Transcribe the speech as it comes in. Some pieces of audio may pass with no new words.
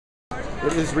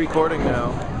It is recording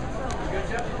now.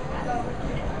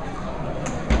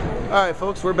 Alright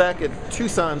folks, we're back at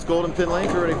Tucson's Golden Pin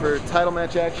Lanes. We're ready for title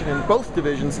match action in both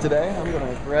divisions today. I'm going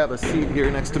to grab a seat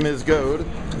here next to Ms. Goad.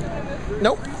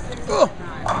 Nope. Oh.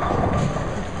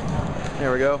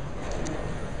 There we go.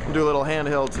 We'll do a little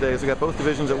handheld today as we got both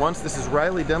divisions at once. This is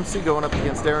Riley Dempsey going up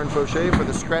against Foshie for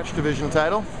the scratch division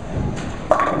title.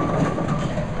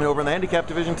 And over in the handicap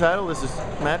division title, this is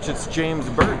match, it's James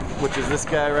Burke, which is this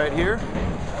guy right here.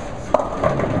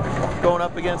 Going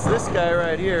up against this guy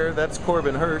right here, that's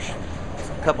Corbin Hirsch.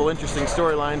 A couple interesting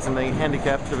storylines in the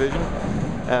handicap division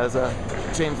as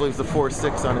James leaves the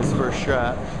 4-6 on his first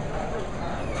shot.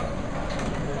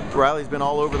 Riley's been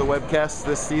all over the webcasts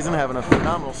this season, having a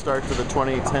phenomenal start to the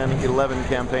 2010-11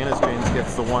 campaign as James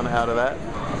gets the one out of that.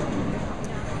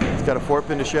 He's got a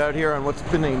 4-pin to shout here on what's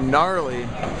been a gnarly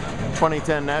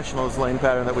 2010 Nationals lane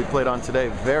pattern that we played on today.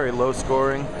 Very low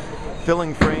scoring.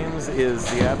 Filling frames is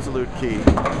the absolute key.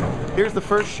 Here's the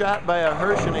first shot by a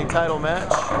Hirsch in a title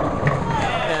match.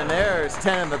 And there's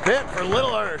 10 in the pit for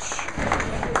little Hirsch.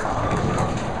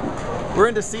 We're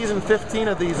into season 15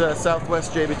 of these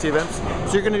Southwest JBT events.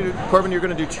 So you're going to do, Corbin, you're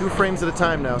going to do 2 frames at a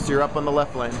time now, so you're up on the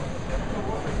left lane.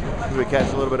 We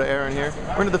catch a little bit of air in here.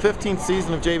 We're into the 15th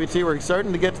season of JBT. We're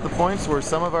starting to get to the points where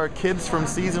some of our kids from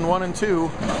season 1 and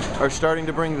 2 are starting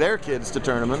to bring their kids to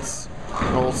tournaments.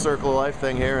 An whole circle of life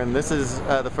thing here, and this is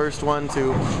the first one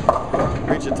to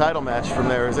reach a title match from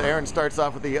there as Aaron starts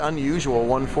off with the unusual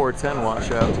 1-4-10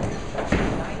 washout.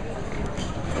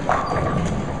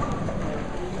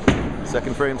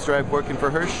 Second frame stripe working for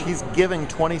Hirsch. He's giving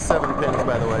 27 pins,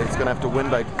 by the way. He's going to have to win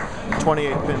by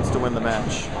 28 pins to win the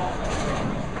match.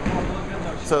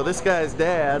 So this guy's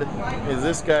dad is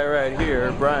this guy right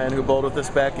here, Brian, who bowled with us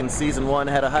back in season 1,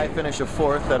 had a high finish of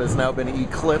 4th that has now been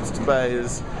eclipsed by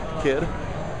his kid.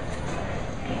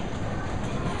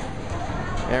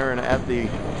 Aaron at the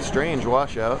strange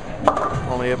washout,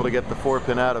 only able to get the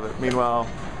 4-pin out of it. Meanwhile,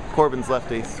 Corbin's left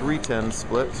a 3-10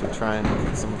 split, so try and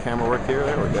get some camera work here.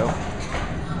 There we go.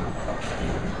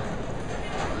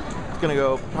 Going to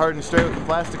go hard and straight with the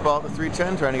plastic ball at the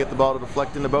 310, trying to get the ball to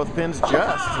deflect into both pins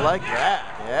just like that.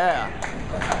 Yeah.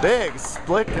 Big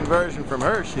split conversion from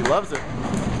Hirsch. He loves it.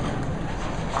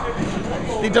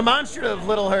 The demonstrative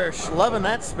little Hirsch. Loving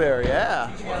that spare.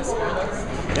 Yeah.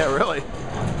 Yeah, really.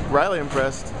 Riley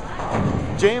impressed.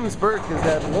 James Burke has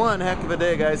had one heck of a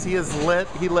day, guys. He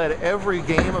led every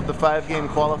game of the 5-game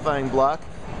qualifying block.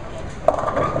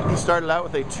 He started out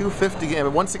with a 250 game, a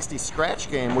 160 scratch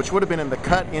game, which would have been in the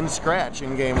cut in scratch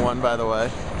in game 1, by the way.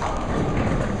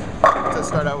 To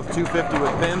start out with 250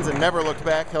 with pins and never looked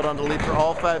back, held on to lead for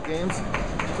all 5 games.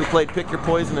 We played Pick Your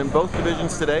Poison in both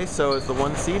divisions today, so as the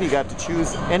 1 seed, he got to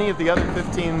choose any of the other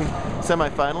 15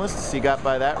 semifinalists. He got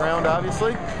by that round,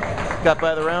 obviously. Got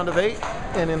by the round of 8,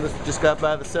 and just got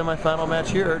by the semifinal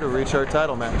match here to reach our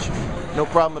title match. No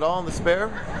problem at all in the spare.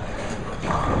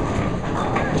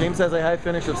 James has a high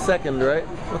finish of 2nd, right,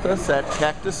 with us at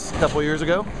Cactus a couple years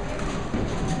ago.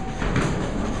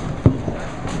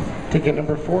 Ticket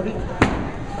number 40.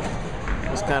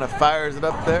 Just kind of fires it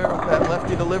up there with that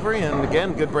lefty delivery, and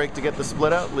again, good break to get the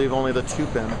split out, leave only the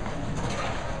 2-pin.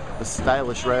 The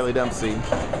stylish Riley Dempsey.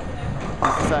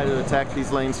 He's decided to attack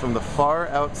these lanes from the far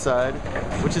outside,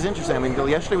 which is interesting. I mean,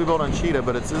 yesterday we bowled on Cheetah,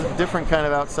 but it's a different kind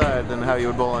of outside than how you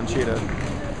would bowl on Cheetah.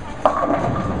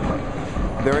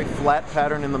 Very flat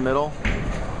pattern in the middle,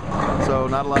 so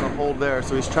not a lot of hold there.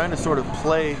 So he's trying to sort of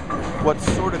play what's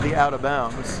sort of the out of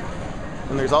bounds.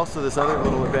 And there's also this other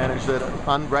little advantage that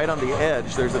right on the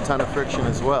edge, there's a ton of friction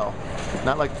as well.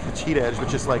 Not like the cheat edge, but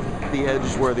just like the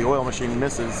edge where the oil machine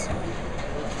misses.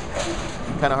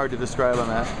 Kind of hard to describe on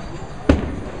that.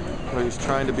 But he's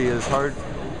trying to be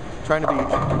trying to be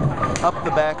up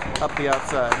the back, up the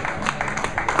outside.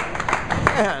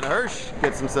 And Hirsch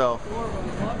gets himself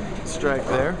strike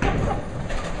there.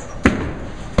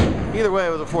 Either way, it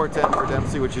was a 4-10 for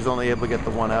Dempsey, which he's only able to get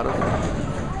the 1 out of.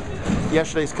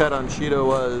 Yesterday's cut on Cheetah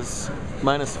was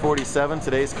 -47.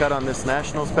 Today's cut on this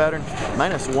Nationals pattern,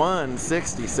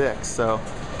 -166. So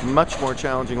much more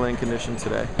challenging lane condition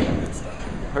today.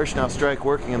 Hirsch now strike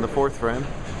working in the 4th frame.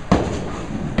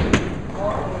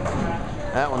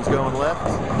 That one's going left.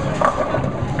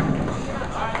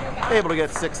 Able to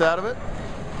get 6 out of it.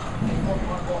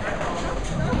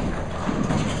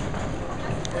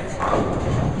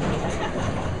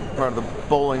 Part of the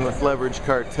bowling with leverage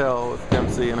cartel with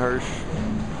Dempsey and Hirsch,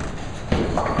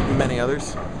 and many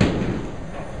others.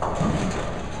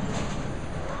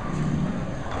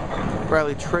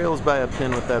 Riley trails by a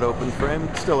pin with that open frame.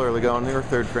 Still early going here,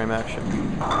 3rd frame action.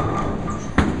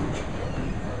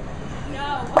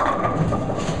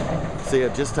 See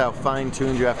just how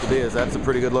fine-tuned you have to be. Is that's a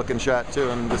pretty good looking shot too,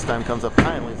 and this time comes up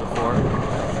high and leaves a 4.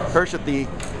 Hirsch at the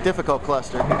difficult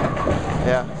cluster.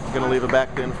 Yeah, gonna leave a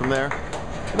back pin from there.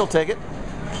 He'll take it.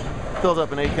 Fills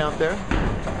up an 8 count there.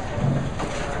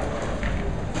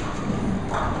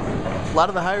 A lot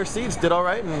of the higher seeds did all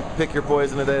right and pick your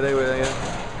poison today. They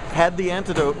had the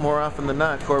antidote more often than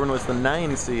not. Corbin was the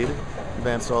 9 seed,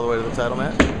 advanced all the way to the title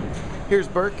match. Here's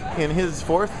Burke in his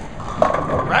 4th.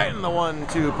 Right in the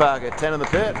 1-2 pocket, 10 in the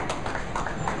pit.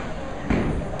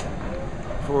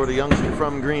 For the youngster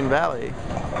from Green Valley.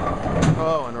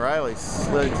 Oh, and Riley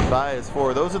sligs by his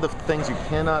 4. Those are the things you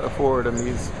cannot afford in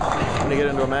these. When you get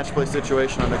into a match play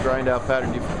situation on the grind out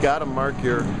pattern, you've got to mark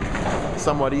your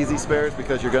somewhat easy spares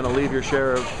because you're going to leave your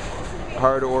share of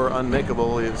hard or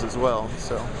unmakeable leaves as well.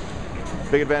 So,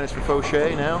 big advantage for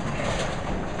Foshie now.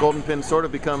 Golden Pin sort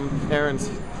of become Aaron's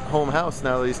home house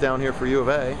now that he's down here for U of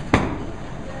A.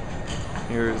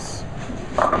 Here's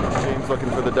James looking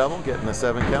for the double, getting a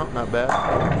 7 count, not bad.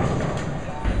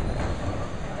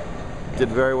 Did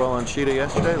very well on Cheetah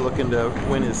yesterday, looking to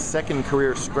win his 2nd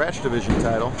career scratch division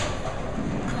title.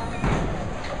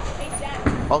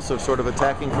 Also sort of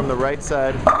attacking from the right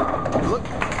side. Look,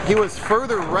 he was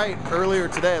further right earlier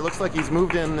today. It looks like he's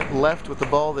moved in left with the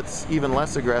ball that's even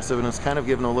less aggressive and it's kind of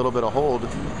given a little bit of hold.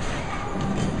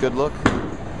 Good look.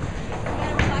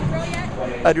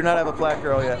 I do not have a plaque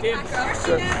girl yet.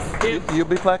 You'll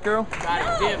be plaque girl?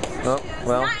 No, oh,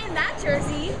 well, not in that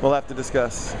jersey. We'll have to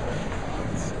discuss.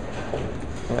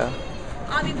 Yeah.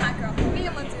 I'll be black girl. Me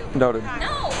and one too. Noted.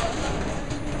 No.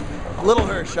 Little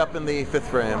Hirsch up in the 5th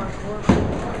frame.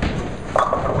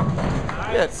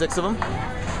 Yeah, it's 6 of them.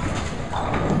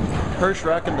 Hirsch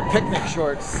rocking the picnic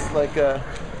shorts like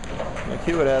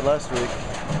Hewitt had last week.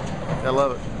 I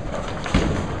love it.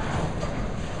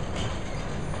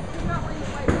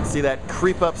 See that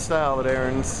creep up style that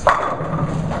Aaron's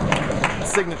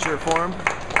signature for him.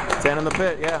 10 in the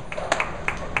pit, yeah.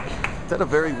 Is that a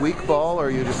very weak ball, or are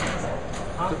you just?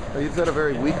 Is that a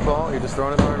very weak ball? Or you're just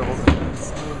throwing it hard.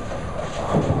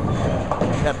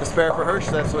 Got the spare for Hirsch.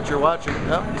 That's what you're watching.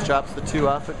 Oh, he chops the 2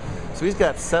 off it. So he's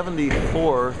got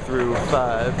 74 through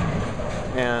 5,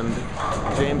 and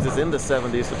James is into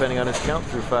 70s depending on his count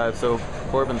through 5. So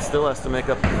Corbin still has to make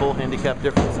up the full handicap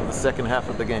difference in the 2nd half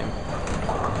of the game.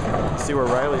 See where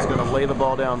Riley's going to lay the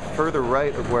ball down further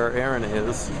right of where Aaron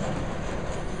is.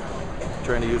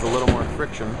 Trying to use a little more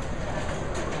friction.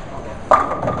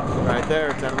 Right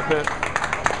there, 10 in the pit.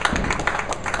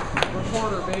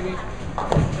 Reporter, baby.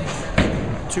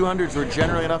 200s were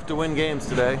generally enough to win games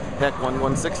today. Heck,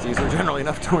 160s were generally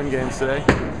enough to win games today.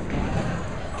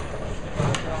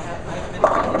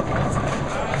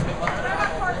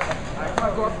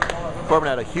 Corbin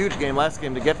had a huge game last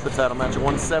game to get to the title match, a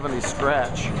 170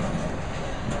 scratch.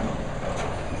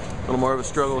 A little more of a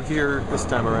struggle here this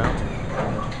time around.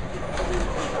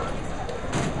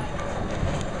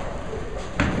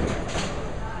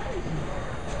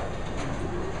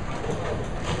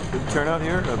 Good turnout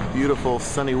here, a beautiful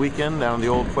sunny weekend down in the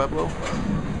old Pueblo.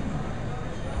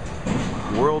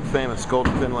 World famous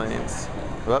Golden Pin lanes.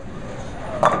 Up.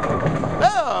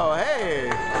 Oh, hey!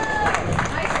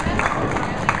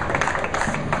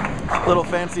 Little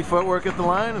fancy footwork at the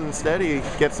line, and instead he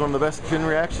gets one of the best pin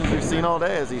reactions we've seen all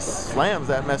day as he slams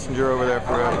that messenger over there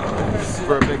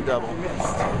for a big double.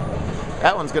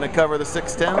 That one's going to cover the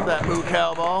 610, that Moo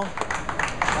Cow ball.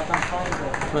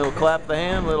 Little clap of the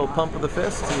hand, little pump of the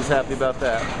fist. He's happy about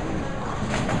that.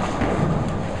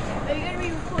 Are you going to be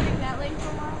recording that lane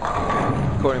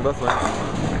tomorrow? Recording both lanes.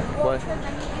 Why?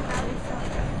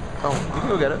 Oh, you can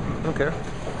go get it. I don't care.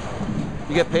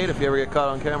 You get paid if you ever get caught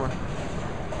on camera.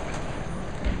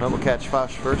 Well, we'll catch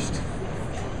Fosh first.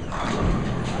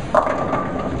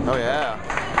 Oh yeah.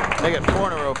 Make it 4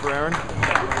 in a row for Aaron.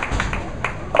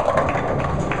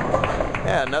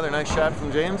 Yeah, another nice shot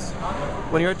from James.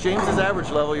 When you're at James's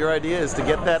average level, your idea is to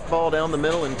get that ball down the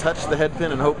middle and touch the head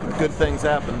pin and hope good things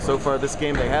happen. So far this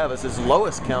game they have us, his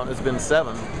lowest count has been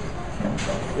 7.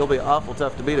 He'll be awful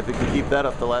tough to beat if he can keep that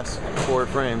up the last 4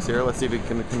 frames here. Let's see if he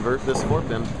can convert this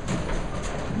 4-pin.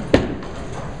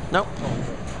 Nope.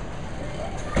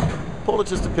 Pulled it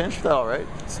just a pinch, but all right.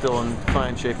 Still in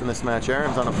fine shape in this match.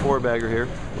 Aaron's on a 4-bagger here.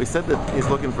 We said that he's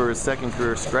looking for his 2nd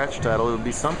career scratch title. It would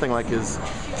be something like his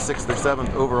 6th or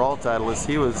 7th overall title, as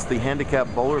he was the handicap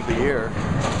bowler of the year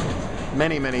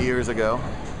many, many years ago.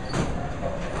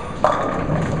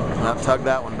 Not tugged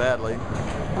that one badly.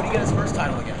 Who did he get his first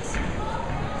title against?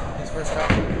 His first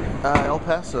title? El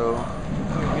Paso.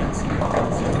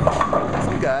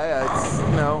 Some guy,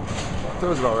 you know,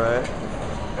 throws it all right.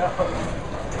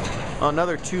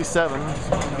 Another 2-7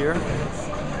 here.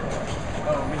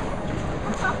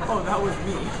 Oh, that was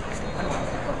me.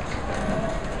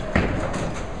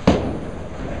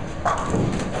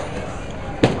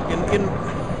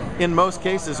 In most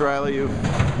cases, Riley,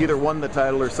 you've either won the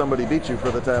title or somebody beat you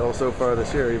for the title so far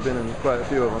this year. You've been in quite a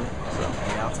few of them. So.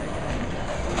 Yeah, I'll take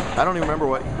it. I don't even remember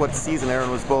what season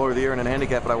Aaron was bowler of the year in a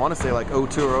handicap, but I want to say like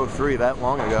 02 or 03, that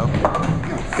long ago.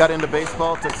 Got into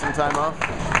baseball, took some time off.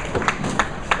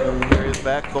 And here he is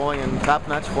back bowling in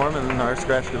top-notch form in our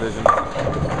scratch division.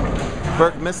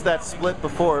 Burke missed that split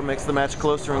before, makes the match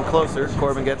closer and closer.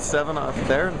 Corbin gets 7 off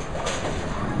there.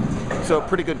 So a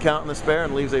pretty good count in the spare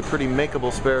and leaves a pretty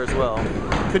makeable spare as well.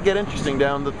 Could get interesting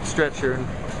down the stretch here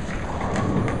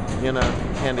in a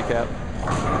handicap.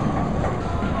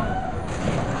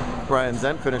 Ryan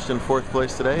Zent finished in 4th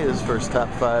place today, his first top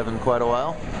 5 in quite a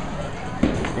while.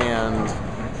 And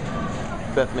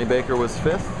Bethany Baker was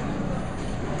 5th.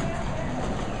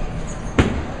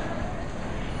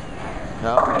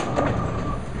 Now,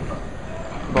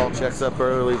 ball checks up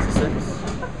early, leaves the 6.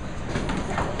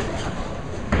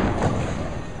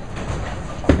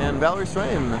 And Valerie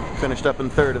Swain finished up in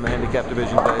 3rd in the handicap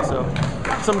division today. So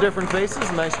some different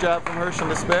faces. Nice job from Hirsch in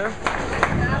the spare.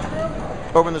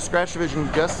 Over in the scratch division,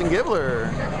 Justin Gibler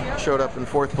showed up in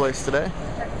 4th place today.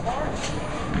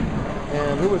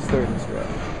 And who was 3rd in the scratch?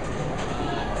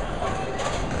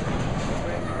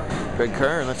 Greg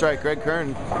Kern. That's right, Greg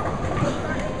Kern.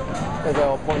 As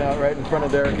I'll point out right in front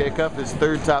of Derek Acuff, his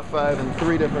 3rd top 5 in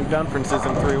 3 different conferences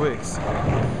in 3 weeks,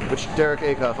 which Derek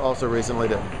Acuff also recently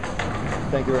did.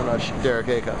 Thank you very much, Derek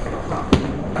Acuff.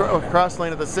 Cross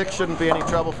lane at the 6 shouldn't be any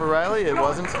trouble for Riley. It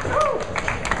wasn't.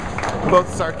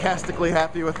 Both sarcastically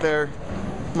happy with their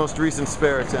most recent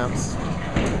spare attempts.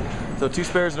 So 2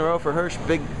 spares in a row for Hirsch.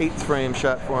 Big 8th frame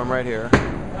shot for him right here.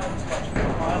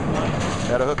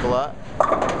 Had a hook a lot.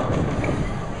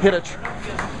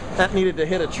 That needed to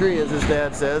hit a tree, as his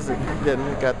dad says. It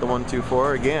didn't. Got the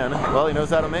 1-2-4 again. Well, he knows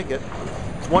how to make it.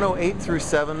 It's 108 through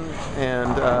 7,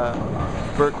 and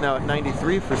Burke now at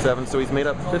 93 for 7, so he's made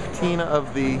up 15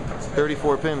 of the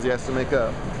 34 pins he has to make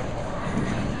up.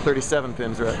 37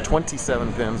 pins, or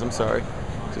 27 pins, I'm sorry.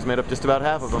 So he's made up just about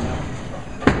half of them.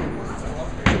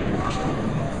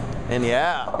 And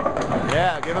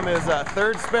yeah, give him his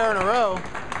 3rd spare in a row.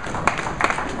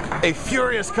 A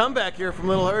furious comeback here from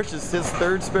Little Hirsch. His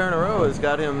 3rd spare in a row has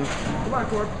got him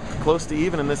close to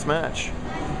even in this match.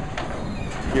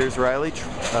 Here's Riley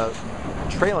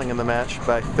trailing in the match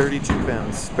by 32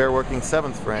 pins. Spare working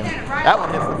 7th frame. That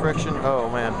one hits the friction. Oh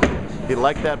man, he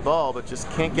liked that ball, but just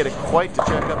can't get it quite to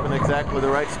check up in exactly the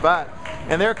right spot.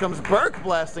 And there comes Burke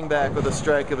blasting back with a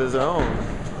strike of his own.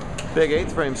 Big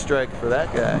 8th frame strike for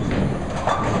that guy.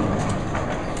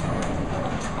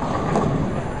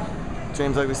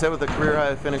 James, like we said, with a career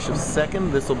high finish of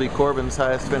 2nd, this will be Corbin's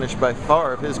highest finish by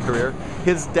far of his career.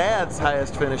 His dad's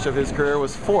highest finish of his career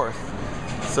was 4th.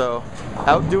 So,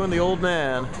 outdoing the old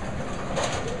man.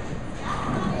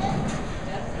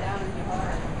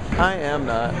 I am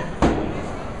not.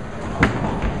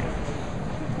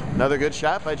 Another good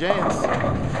shot by James.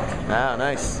 Ah,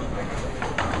 nice.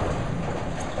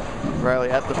 Riley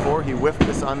at the 4. He whiffed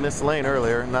this on this lane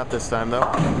earlier. Not this time,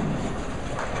 though.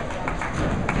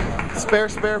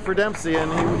 Spare for Dempsey,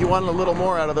 and he wanted a little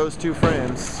more out of those 2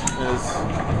 frames, as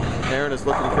Aaron is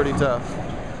looking pretty tough.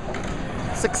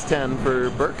 6-10 for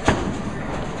Burke.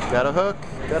 Got a hook.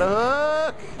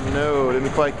 No,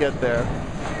 didn't quite get there.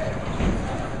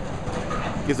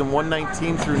 Gives him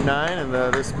 119 through 9, and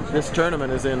this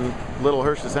tournament is in Little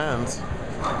Hirsch's hands.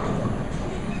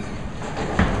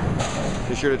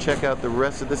 Be sure to check out the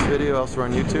rest of this video elsewhere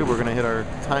on YouTube. We're going to hit our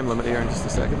time limit here in just a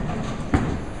second.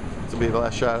 This will be the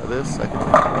last shot of this.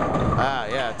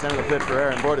 Yeah, 10 in the pit for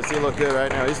Aaron. Boy, does he look good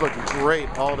right now. He's looking great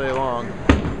all day long.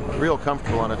 Real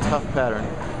comfortable on a tough pattern.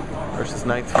 Versus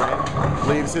 9th frame.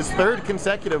 Leaves his 3rd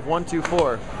consecutive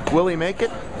 1-2-4. Will he make it?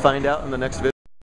 Find out in the next video.